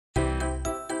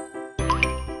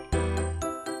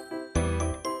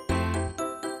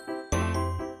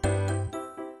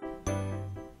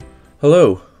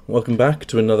Hello, welcome back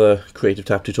to another Creative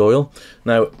Tab tutorial.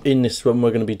 Now in this one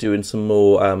we're going to be doing some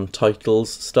more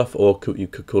titles stuff, or you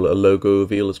could call it a logo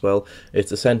reveal as well.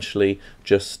 It's essentially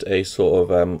just a sort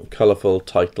of colourful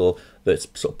title that's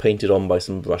sort of painted on by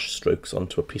some brush strokes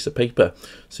onto a piece of paper.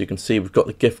 So you can see we've got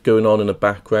the GIF going on in the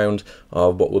background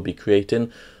of what we'll be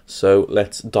creating. So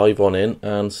let's dive on in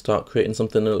and start creating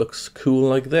something that looks cool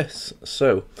like this.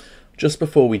 So just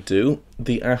before we do,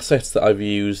 the assets that I've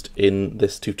used in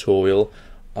this tutorial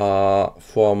are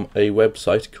from a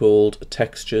website called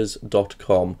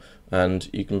textures.com, and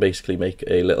you can basically make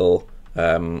a little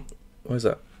what is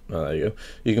that? Oh, there you go.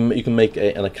 You can make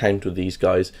an account with these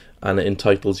guys, and it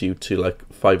entitles you to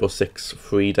like 5 or 6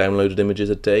 free downloaded images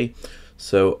a day.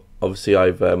 So obviously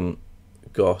I've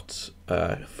got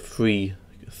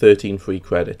 13 free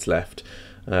credits left.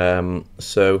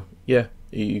 So yeah,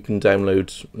 you can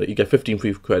download, you get 15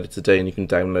 free credits a day, and you can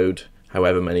download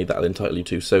however many that'll entitle you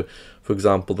to. So for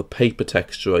example, the paper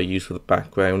texture I use for the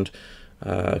background,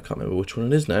 I can't remember which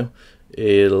one it is now.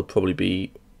 It'll probably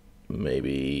be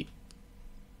maybe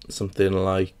something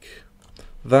like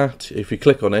that. If you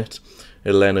click on it,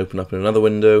 it'll then open up in another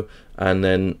window, and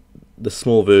then the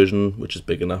small version, which is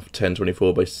big enough,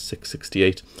 1024 by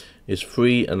 668, is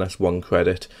free, and that's 1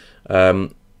 credit.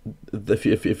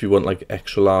 If you want like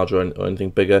extra large or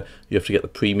anything bigger, you have to get the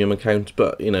premium account,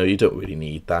 but you know, you don't really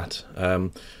need that.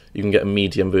 You can get a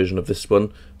medium version of this one,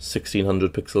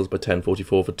 1600 pixels by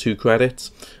 1044 for 2 credits,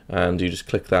 and you just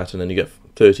click that and then you get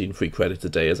 13 free credits a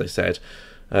day, as I said.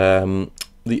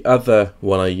 The other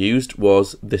one I used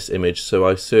was this image, so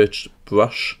I searched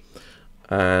brush,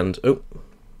 and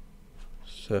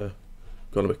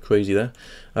gone a bit crazy there.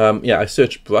 Yeah, I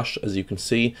searched brush, as you can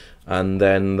see, and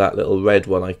then that little red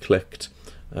one I clicked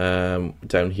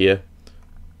down here.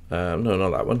 No,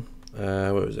 not that one.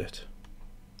 Where is it?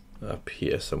 Up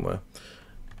here somewhere.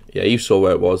 Yeah, you saw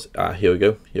where it was. Here we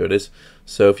go. Here it is.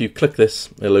 So if you click this,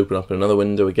 it'll open up in another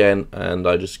window again, and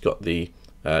I just got the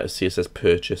CSS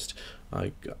purchased.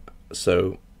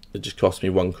 So it just cost me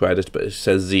 1 credit, but it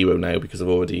says 0 now because I've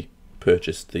already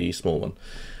purchased the small one.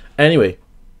 Anyway,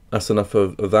 that's enough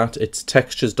of that. It's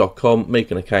textures.com. Make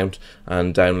an account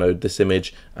and download this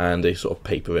image and a sort of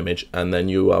paper image, and then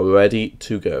you are ready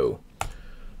to go.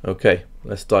 Okay,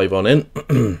 let's dive on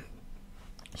in.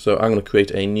 So I'm going to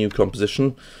create a new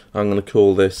composition. I'm going to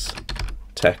call this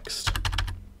text.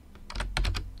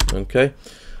 Okay,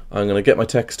 I'm going to get my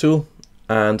text tool,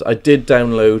 and I did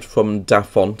download from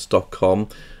dafont.com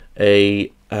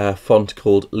a font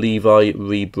called Levi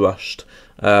Rebrushed.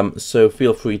 So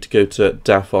feel free to go to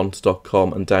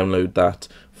dafont.com and download that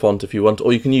font if you want,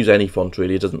 or you can use any font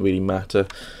really, it doesn't really matter.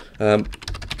 So I'm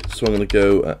going to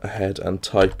go ahead and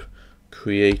type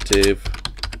Creative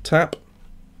Tab.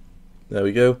 There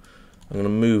we go. I'm going to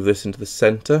move this into the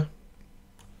center,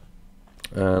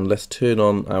 and let's turn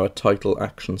on our title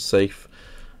action safe,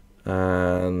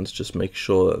 and just make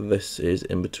sure that this is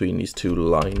in between these 2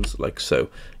 lines like so.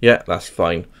 Yeah, that's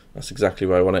fine. That's exactly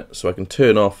where I want it. So I can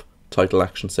turn off title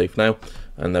action safe now,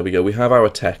 and there we go. We have our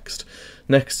text.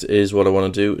 Next is what I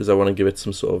want to do is I want to give it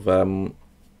some sort of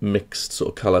mixed sort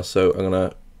of color. So I'm going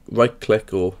to right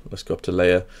click, or let's go up to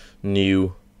layer,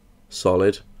 new,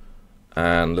 solid,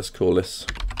 and let's call this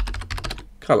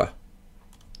color.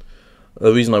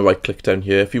 The reason I right click down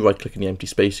here, if you right click in the empty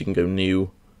space, you can go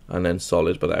new and then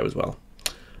solid by there as well.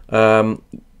 I'm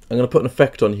going to put an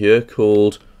effect on here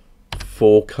called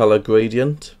 4 color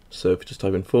gradient. So if you just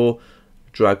type in 4,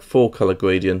 drag 4 color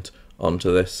gradient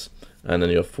onto this, and then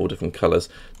you have 4 different colors.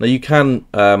 Now you can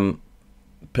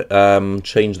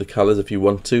change the colors if you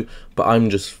want to, but I'm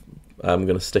going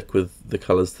to stick with the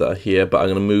colors that are here, but I'm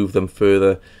going to move them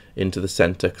further into the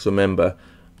center, because remember,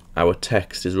 our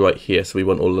text is right here, so we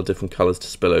want all the different colors to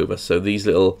spill over. So these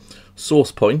little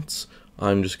source points,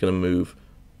 I'm just going to move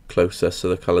closer so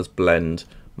the colors blend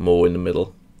more in the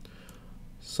middle,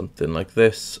 something like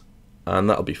this, and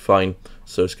that'll be fine.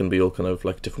 So it's going to be all kind of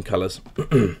like different colors.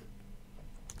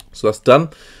 So that's done.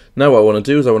 Now what I want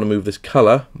to do is I want to move this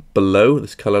color below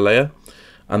this color layer,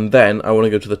 and then I want to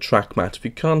go to the track matte. If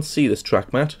you can't see this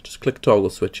track matte, just click toggle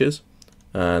switches,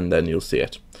 and then you'll see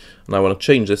it. And I want to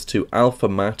change this to Alpha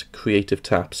Matte Creative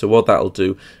Tap. So what that'll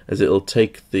do is it'll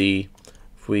take the,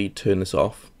 if we turn this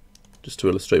off, just to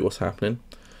illustrate what's happening,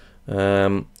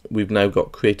 we've now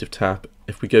got Creative Tap.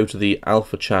 If we go to the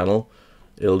Alpha channel,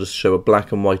 it'll just show a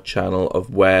black and white channel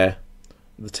of where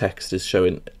the text is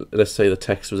showing. Let's say the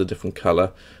text was a different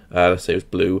color, let's say it was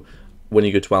blue. When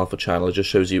you go to Alpha channel, it just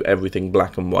shows you everything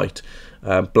black and white.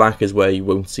 Black is where you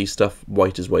won't see stuff,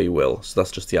 white is where you will. So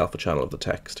that's just the Alpha channel of the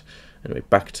text. Anyway,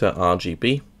 back to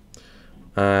RGB,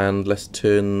 and let's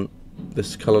turn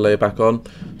this color layer back on.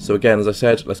 So again, as I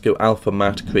said, let's go Alpha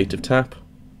Matte Creative Tap.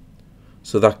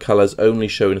 So that color is only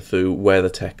showing through where the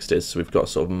text is. So we've got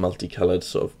sort of multicolored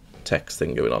sort of text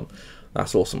thing going on.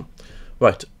 That's awesome.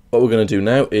 Right, what we're going to do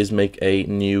now is make a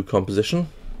new composition.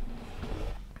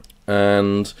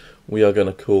 And we are going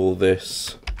to call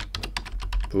this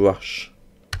Brush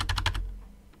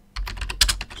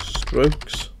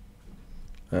Strokes.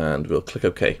 And we'll click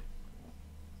OK.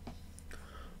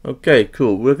 Okay,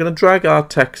 cool. We're going to drag our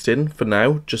text in for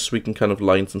now, just so we can kind of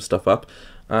line some stuff up.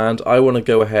 And I want to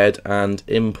go ahead and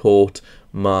import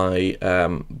my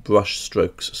brush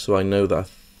strokes. So I know that I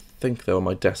think they're on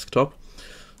my desktop.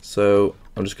 So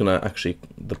I'm just going to actually,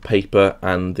 the paper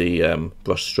and the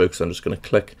brush strokes, I'm just going to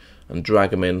click and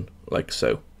drag them in like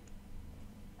so.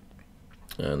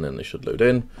 And then they should load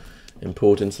in.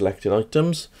 Import in selected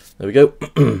items. There we go.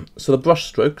 So the brush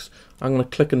strokes, I'm going to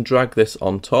click and drag this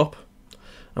on top.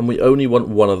 And we only want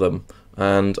one of them,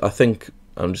 and I think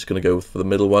I'm just going to go for the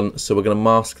middle one, so we're going to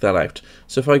mask that out.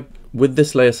 So if I, with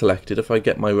this layer selected, if I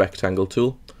get my rectangle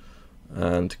tool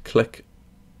and click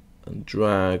and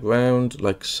drag round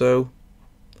like so,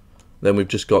 then we've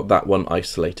just got that one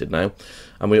isolated now.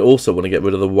 And we also want to get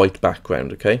rid of the white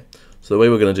background, okay? So the way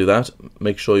we're going to do that,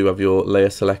 make sure you have your layer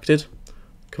selected,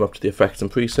 come up to the effects and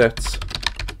presets,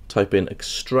 type in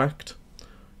extract,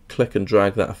 click and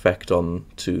drag that effect on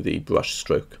to the brush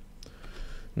stroke.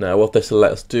 Now what this will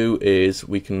let us do is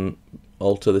we can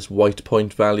alter this white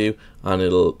point value and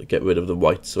it'll get rid of the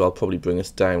white. So I'll probably bring us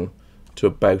down to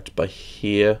about by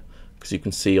here, because you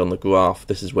can see on the graph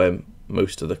this is where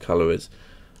most of the color is.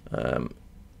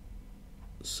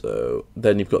 So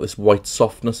then you've got this white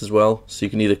softness as well, so you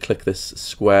can either click this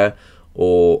square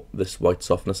or this white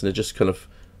softness and it just kind of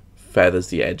feathers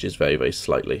the edges very, very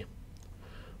slightly.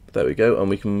 There we go, and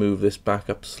we can move this back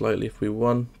up slightly if we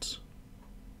want.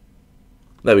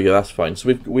 There we go, that's fine.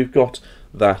 So we've got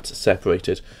that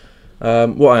separated.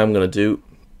 What I am going to do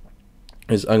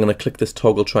is I'm going to click this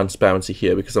toggle transparency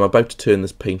here because I'm about to turn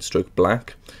this paint stroke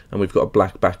black, and we've got a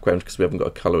black background because we haven't got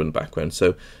a color in the background.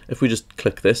 So if we just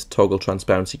click this toggle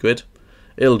transparency grid,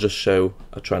 it'll just show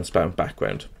a transparent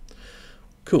background.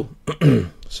 Cool.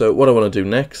 So what I want to do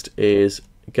next is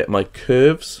get my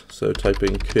curves. So type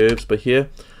in curves by here.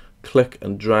 Click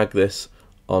and drag this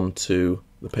onto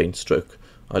the paint stroke.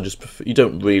 I just prefer, you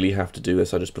don't really have to do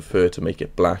this, I just prefer to make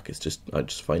it black. It's just, I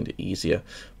just find it easier.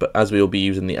 But as we will be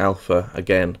using the alpha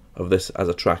again of this as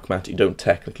a track matte, you don't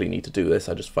technically need to do this,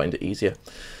 I just find it easier.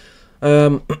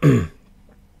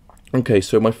 Okay,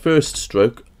 so my first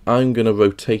stroke, I'm going to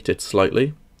rotate it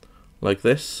slightly like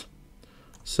this,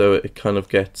 so it kind of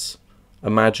gets,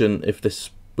 imagine if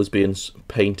this was being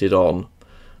painted on,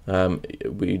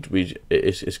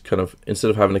 it's kind of, instead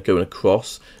of having it going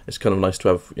across, it's kind of nice to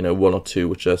have, you know, one or two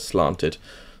which are slanted.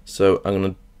 So I'm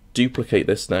going to duplicate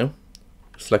this now,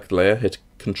 select the layer, hit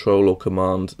Control or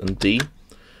Command and D,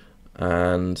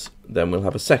 and then we'll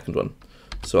have a second one.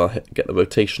 So I'll get the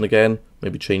rotation again,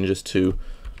 maybe change this to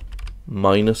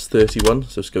 -31,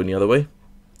 so it's going the other way,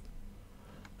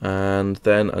 and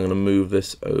then I'm going to move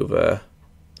this over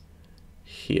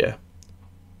here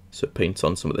so it paints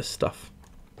on some of this stuff.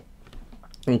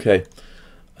 Okay,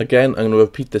 again I'm going to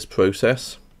repeat this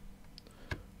process,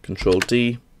 Control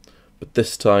D, but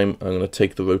this time I'm going to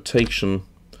take the rotation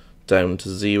down to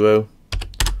 0,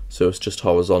 so it's just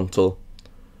horizontal,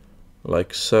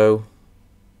 like so,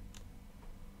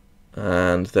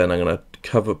 and then I'm going to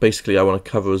cover, basically I want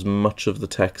to cover as much of the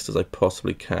text as I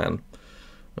possibly can.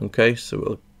 Okay, so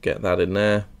we'll get that in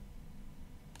there,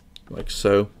 like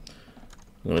so.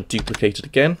 I'm going to duplicate it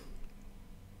again,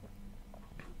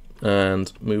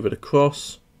 and move it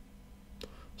across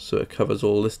so it covers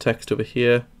all this text over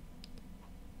here.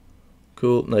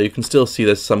 Cool. Now you can still see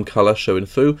there's some color showing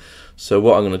through, so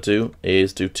what I'm going to do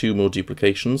is do 2 more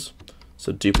duplications.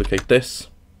 So duplicate this,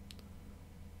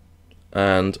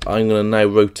 and I'm going to now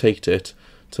rotate it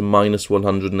to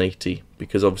 -180,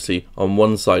 because obviously on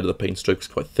one side of the paint stroke is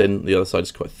quite thin, the other side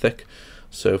is quite thick.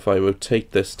 So if I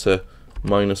rotate this to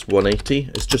 -180,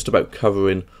 it's just about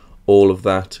covering all of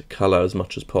that color as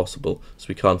much as possible, so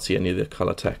we can't see any of the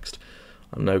color text.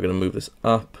 I'm now going to move this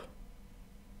up.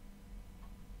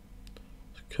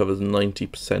 It covers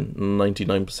 90%,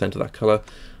 99% of that color,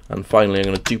 and finally I'm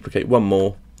going to duplicate one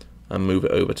more and move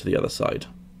it over to the other side.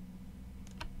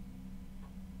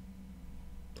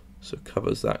 So it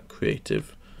covers that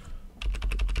creative,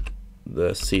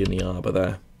 the C and the arbor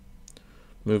there.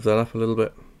 Move that up a little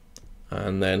bit,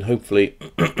 and then hopefully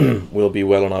we'll be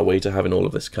well on our way to having all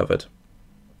of this covered.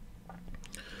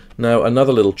 Now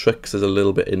another little trick, 'cause there's a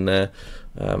little bit in there,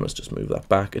 let's just move that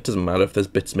back. It doesn't matter if there's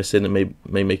bits missing, it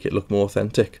may make it look more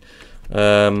authentic.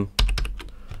 Yeah,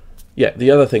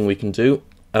 the other thing we can do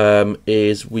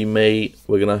is we're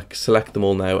going to select them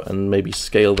all now and maybe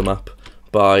scale them up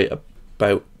by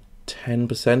about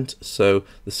 10%. So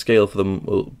the scale for them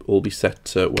will all be set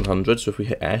to 100. So if we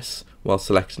hit S while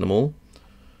selecting them all,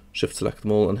 shift select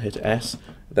them all and hit S,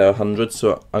 they're 100.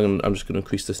 So I'm just going to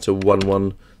increase this to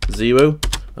 110,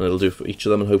 and it'll do for each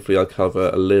of them, and hopefully I'll cover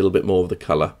a little bit more of the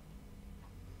color.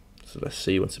 So let's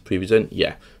see once the preview's in.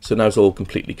 Yeah, so now it's all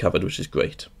completely covered, which is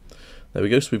great. There we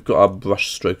go. So we've got our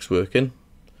brush strokes working.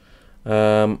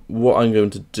 What I'm going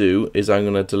to do is I'm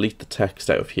going to delete the text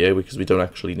out of here because we don't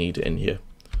actually need it in here.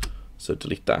 So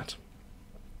delete that.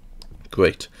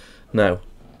 Great. Now,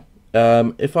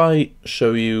 if I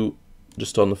show you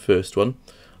just on the first one,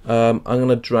 I'm going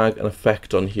to drag an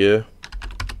effect on here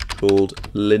called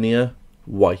linear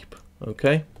wipe.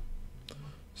 Okay.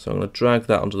 So I'm going to drag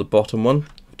that onto the bottom one.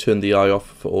 Turn the eye off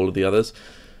for all of the others.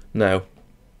 Now,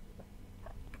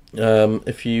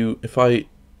 if I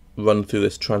run through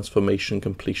this transformation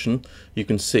completion, you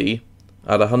can see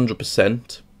at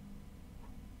 100%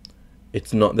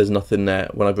 there's nothing there.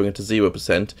 When I bring it to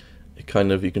 0%,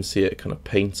 you can see it kind of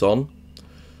paints on.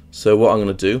 So what I'm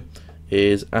going to do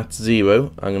is at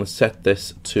 0 I'm going to set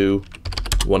this to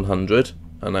 100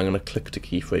 and I'm going to click to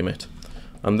keyframe it.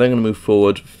 I'm then going to move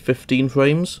forward 15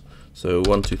 frames. So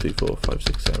 1, 2, 3, 4, 5,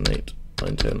 6, 7, 8,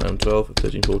 9, 10, 11, 12,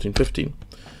 13, 14, 15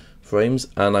 frames,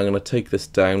 and I'm going to take this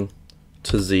down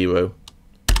to 0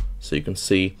 so you can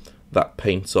see that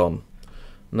paints on.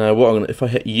 Now if I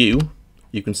hit U,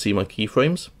 you can see my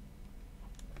keyframes,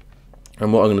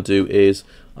 and what I'm going to do is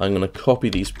I'm going to copy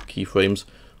these keyframes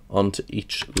onto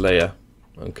each layer.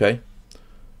 Okay,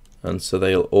 and so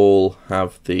they'll all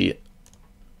have the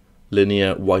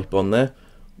linear wipe on there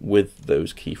with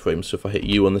those keyframes. So if I hit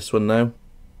U on this one now,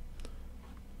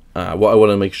 what I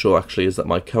want to make sure actually is that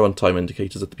my current time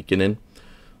indicator is at the beginning,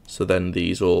 so then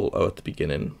these all are at the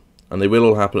beginning, and they will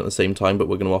all happen at the same time, but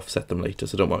we're going to offset them later,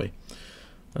 so don't worry.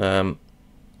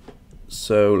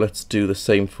 So let's do the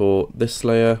same for this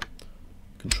layer,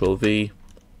 Control V,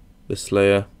 this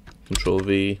layer, Control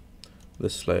V,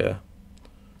 this layer,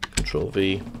 Control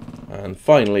V, and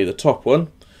finally the top one,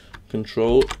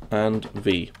 Control and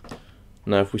V.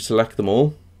 Now if we select them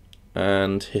all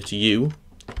and hit U,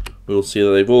 we'll see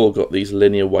that they've all got these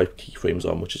linear wipe keyframes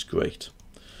on, which is great.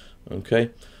 Okay.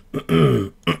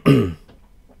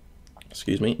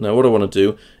 Excuse me. Now what I want to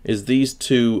do is these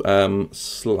two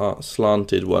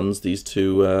slanted ones, these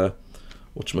two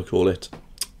whatchamacallit,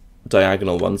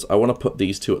 diagonal ones, I want to put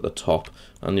these two at the top,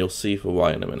 and you'll see for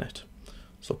why in a minute.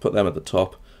 So I'll put them at the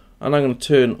top, and I'm going to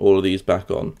turn all of these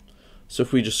back on. So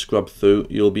if we just scrub through,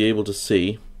 you'll be able to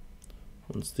see,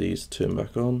 once these turn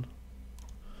back on,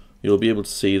 you'll be able to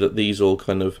see that these all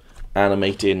kind of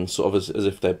animate in sort of as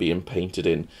if they're being painted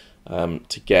in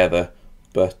together,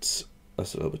 but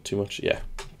that's a little bit too much, yeah,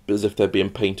 as if they're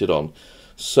being painted on.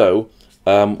 So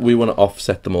we want to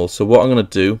offset them all. So what I'm going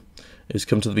to do is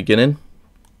come to the beginning,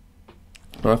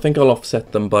 and I think I'll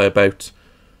offset them by about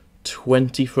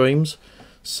 20 frames.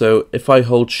 So if I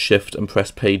hold shift and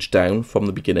press page down from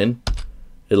the beginning,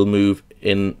 it'll move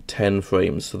in 10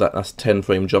 frames. So that's 10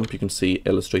 frame jump, you can see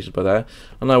illustrated by there.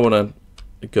 And I want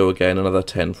to go again another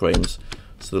 10 frames,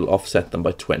 so it'll offset them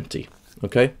by 20.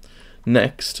 Okay.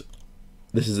 Next,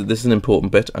 this is an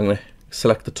important bit. I'm going to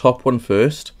select the top one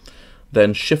first,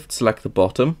 then shift select the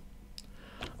bottom,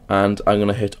 and I'm going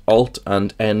to hit Alt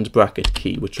and end bracket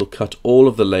key, which will cut all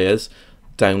of the layers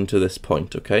down to this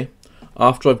point. Okay.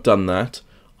 After I've done that,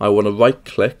 I want to right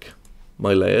click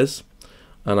my layers,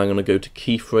 and I'm going to go to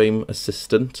Keyframe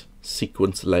Assistant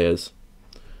Sequence Layers,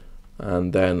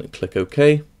 and then click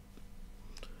OK,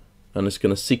 and it's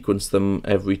going to sequence them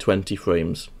every 20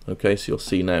 frames. Okay, so you'll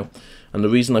see now. And the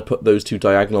reason I put those two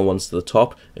diagonal ones to the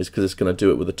top is because it's going to do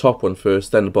it with the top one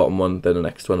first, then the bottom one, then the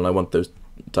next one, and I want those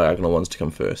diagonal ones to come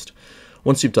first.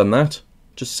 Once you've done that,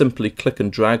 just simply click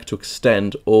and drag to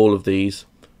extend all of these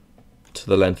to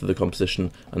the length of the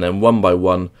composition, and then one by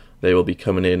one they will be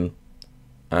coming in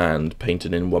and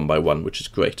painted in one by one, which is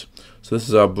great. So this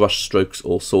is our brush strokes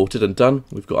all sorted and done.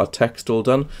 We've got our text all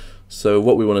done. So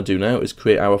what we want to do now is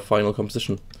create our final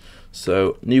composition.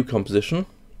 So new composition,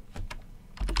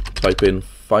 type in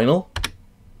final,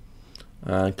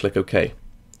 and click OK.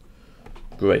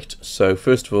 Great. So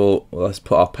first of all, let's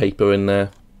put our paper in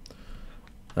there,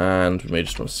 and we may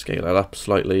just want to scale that up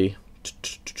slightly,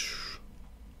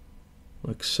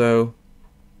 like so.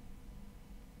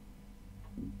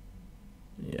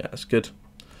 Yeah, that's good.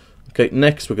 Okay,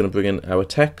 next we're going to bring in our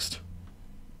text.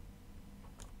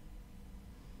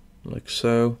 like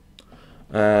so.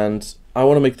 And I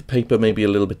want to make the paper maybe a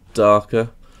little bit darker,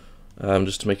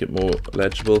 just to make it more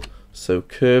legible. So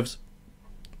curves,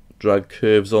 drag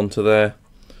curves onto there,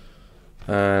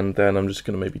 and then I'm just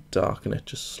going to maybe darken it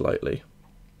just slightly.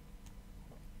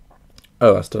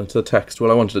 Oh, that's done it to the text.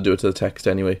 Well, I wanted to do it to the text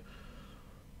anyway.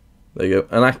 There you go.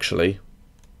 And actually,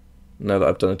 now that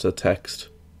I've done it to the text,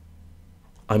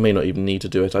 I may not even need to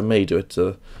do it. I may do it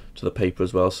to the paper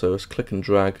as well. So let's click and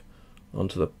drag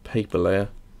onto the paper layer.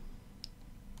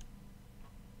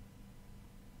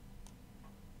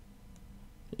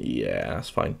 Yeah, that's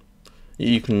fine.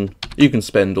 You can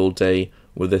spend all day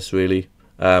with this really,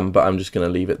 but I'm just going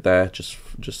to leave it there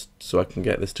just so I can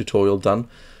get this tutorial done.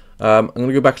 I'm going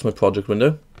to go back to my project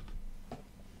window,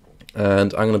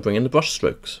 and I'm going to bring in the brush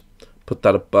strokes. Put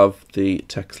that above the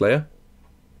text layer.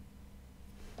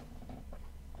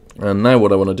 And now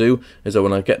what I want to do is I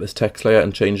want to get this text layer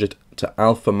and change it to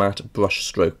alpha matte brush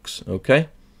strokes. Okay,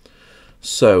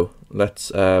 so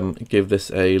let's give this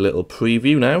a little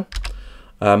preview now.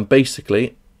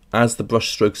 Basically, as the brush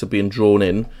strokes are being drawn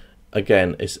in,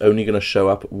 again, it's only going to show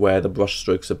up where the brush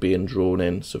strokes are being drawn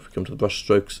in. So if we come to the brush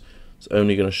strokes, it's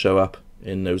only going to show up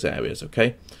in those areas.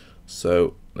 Okay,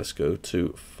 so let's go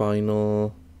to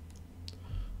final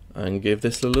and give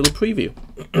this a little preview.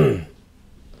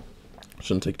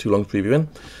 Shouldn't take too long to preview in.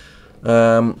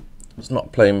 It's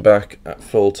not playing back at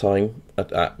full time,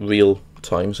 at real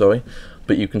time, sorry,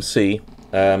 but you can see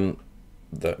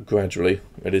that gradually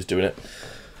it is doing it.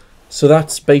 So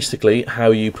that's basically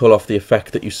how you pull off the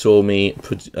effect that you saw me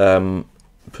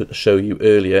show you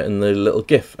earlier in the little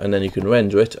GIF, and then you can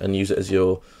render it and use it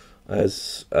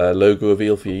as a logo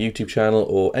reveal for your YouTube channel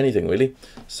or anything really.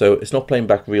 So it's not playing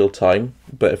back real time,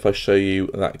 but if I show you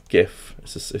that GIF,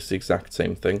 it's the exact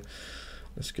same thing.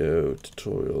 Let's go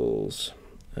tutorials,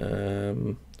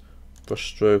 brush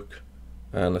stroke,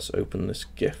 and let's open this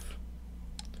GIF.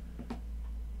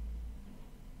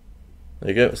 There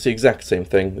you go. It's the exact same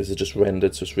thing. This is just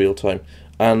rendered, so it's real time,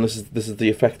 and this is the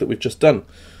effect that we've just done.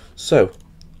 So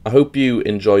I hope you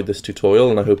enjoyed this tutorial,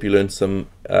 and I hope you learned some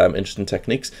interesting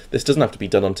techniques. This doesn't have to be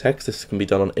done on text. This can be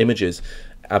done on images.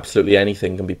 Absolutely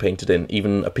anything can be painted in,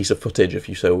 even a piece of footage if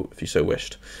you so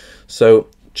wished. So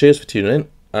cheers for tuning in,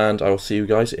 and I will see you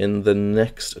guys in the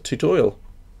next tutorial.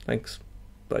 Thanks.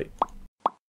 Bye.